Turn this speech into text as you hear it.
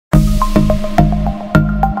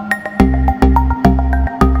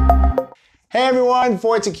Hey everyone,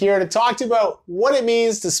 Wojtek here to talk to you about what it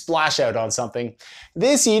means to splash out on something.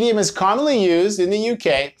 This idiom is commonly used in the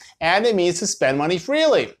UK and it means to spend money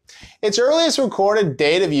freely. Its earliest recorded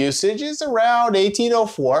date of usage is around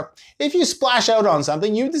 1804. If you splash out on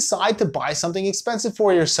something, you decide to buy something expensive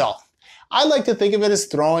for yourself. I like to think of it as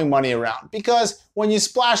throwing money around because when you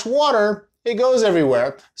splash water, it goes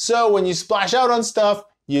everywhere. So when you splash out on stuff,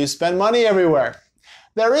 you spend money everywhere.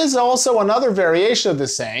 There is also another variation of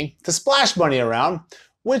this saying, to splash money around,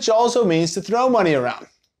 which also means to throw money around.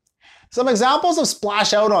 Some examples of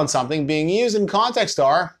splash out on something being used in context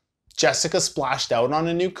are, Jessica splashed out on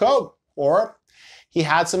a new coat, or he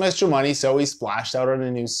had some extra money so he splashed out on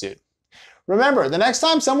a new suit. Remember, the next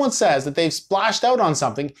time someone says that they've splashed out on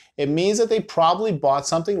something, it means that they probably bought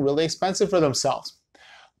something really expensive for themselves.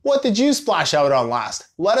 What did you splash out on last?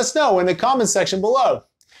 Let us know in the comments section below.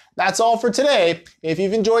 That's all for today. If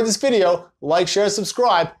you've enjoyed this video, like, share,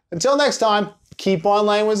 subscribe. Until next time, keep on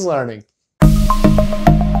language learning.